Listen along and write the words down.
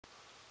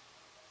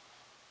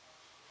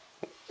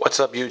What's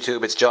up,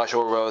 YouTube? It's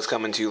Joshua Rose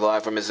coming to you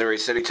live from Missouri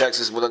City,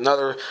 Texas with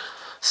another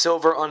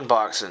silver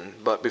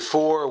unboxing. But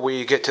before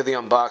we get to the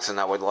unboxing,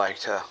 I would like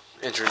to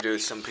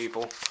introduce some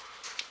people.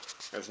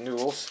 There's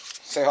Noodles.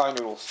 Say hi,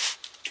 Noodles.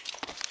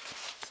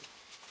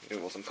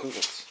 Noodles and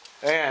Poodles.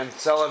 And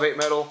Salivate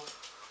Metal,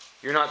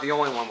 you're not the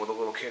only one with a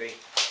little kitty.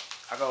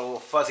 I got a little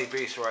fuzzy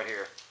beast right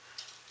here.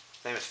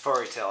 His name is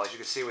Furry Tail. As you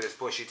can see with his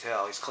bushy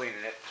tail, he's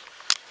cleaning it.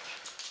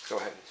 Let's go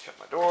ahead and shut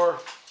my door.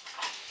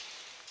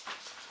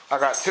 I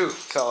got two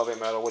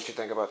Salivate Metal. What you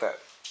think about that?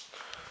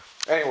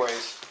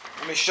 Anyways,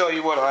 let me show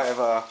you what I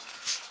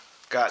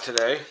have got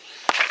today.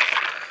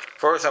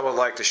 First, I would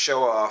like to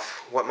show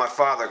off what my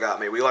father got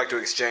me. We like to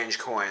exchange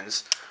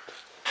coins.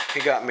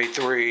 He got me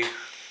 3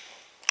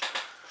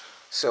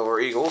 silver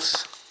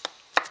eagles.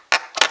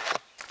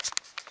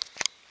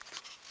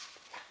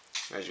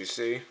 As you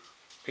see,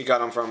 he got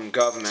them from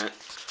government.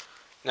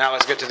 Now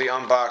let's get to the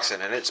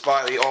unboxing, and it's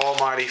by the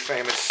almighty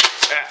famous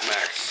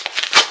Apmex.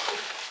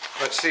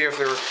 Let's see if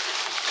their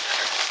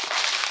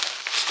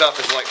stuff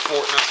is like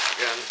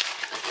Fortnite again.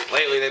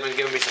 Lately they've been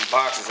giving me some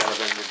boxes that have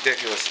been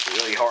ridiculous,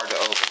 really hard to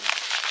open.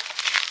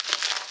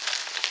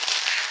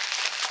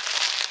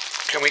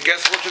 Can we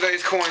guess where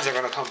today's coins are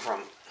going to come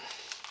from?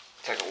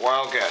 Take a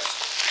wild guess.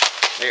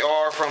 They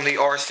are from the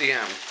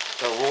RCM,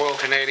 the Royal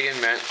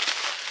Canadian Mint.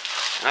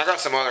 And I got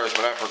some others,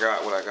 but I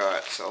forgot what I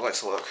got, so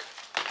let's look.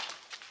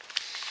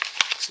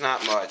 It's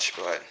not much,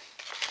 but...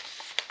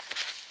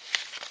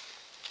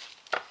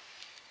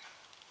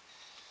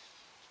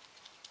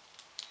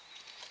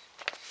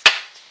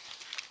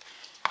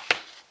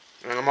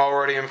 and I'm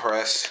already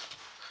impressed.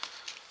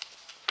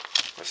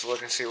 Let's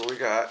look and see what we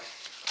got.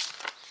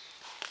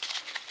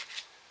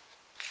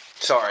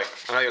 Sorry,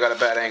 I know you got a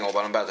bad angle,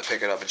 but I'm about to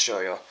pick it up and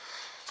show you.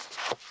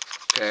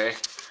 Okay,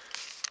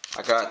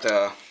 I got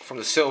from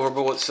the Silver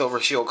Bullet Silver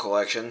Shield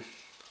collection,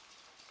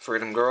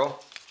 Freedom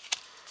Girl.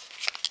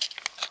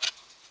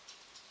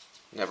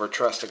 Never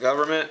trust the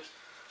government.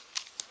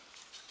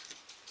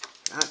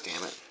 God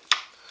damn it.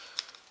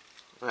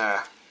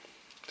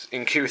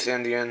 Incuse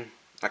Indian.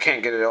 I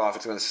can't get it off,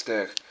 it's going to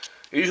stick.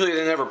 Usually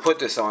they never put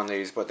this on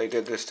these, but they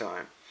did this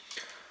time.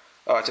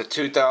 It's a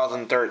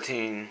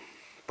 2013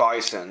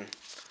 Bison.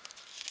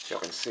 Y'all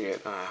can see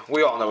it.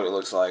 We all know what it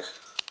looks like.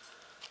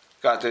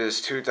 Got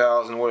this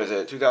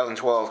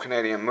 2012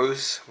 Canadian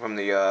Moose from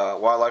the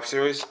Wildlife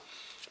series.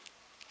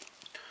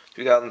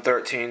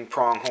 2013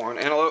 Pronghorn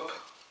Antelope.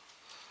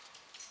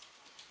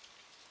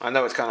 I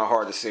know it's kind of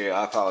hard to see.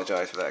 I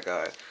apologize for that,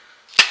 guy.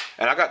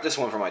 And I got this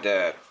one for my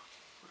dad.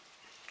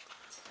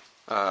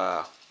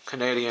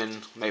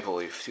 Canadian Maple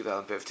Leaf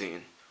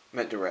 2015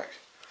 Mint Direct.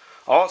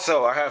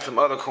 Also, I have some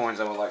other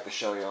coins I would like to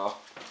show y'all.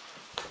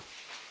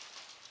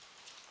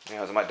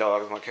 Yeah, those are my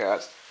dogs, my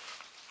cats.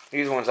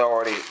 These ones I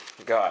already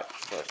got,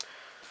 but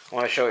I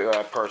want to show you what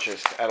I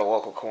purchased at a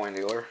local coin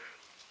dealer.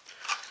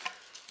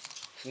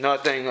 It's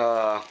nothing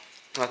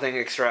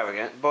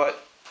extravagant,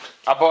 but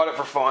I bought it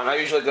for fun. I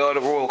usually go to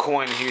Royal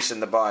Coin in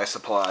Houston to buy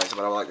supplies,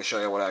 but I would like to show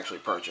you what I actually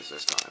purchased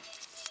this time.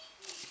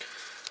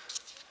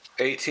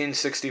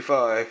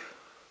 1865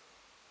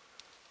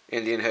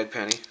 Indian head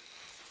penny.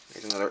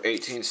 Here's another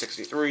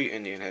 1863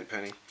 Indian head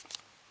penny.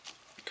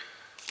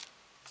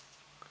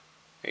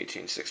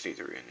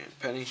 1863 Indian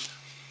penny.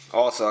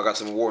 Also, I got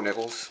some war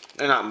nickels.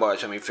 They're not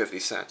much, I mean 50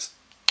 cents.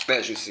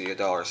 As you see,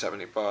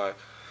 $1.75.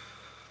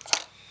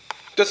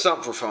 Just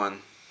something for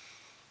fun.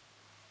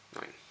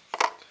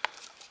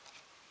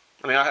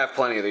 I mean, I have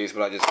plenty of these,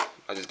 but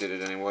I just did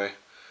it anyway.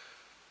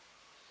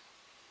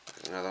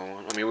 Another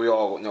one. I mean, we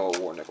all know what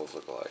war nickels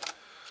look like.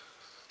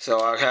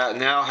 So I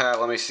now have,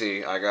 let me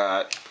see, I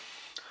got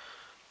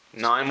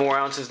 9 more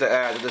ounces to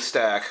add to the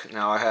stack.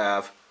 Now I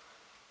have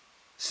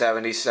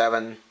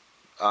 77.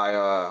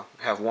 I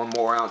have 1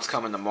 more ounce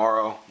coming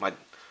tomorrow.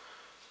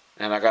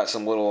 And I got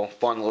some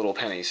fun little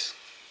pennies.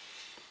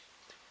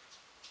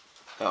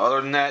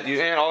 Other than that,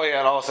 I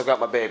also got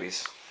my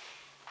babies.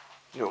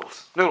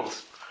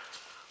 Noodles.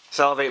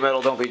 Salivate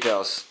Metal, don't be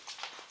jealous.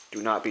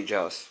 Do not be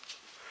jealous.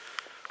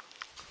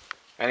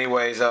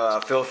 Anyways,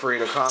 feel free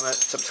to comment,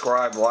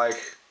 subscribe, like.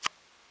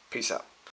 Peace out.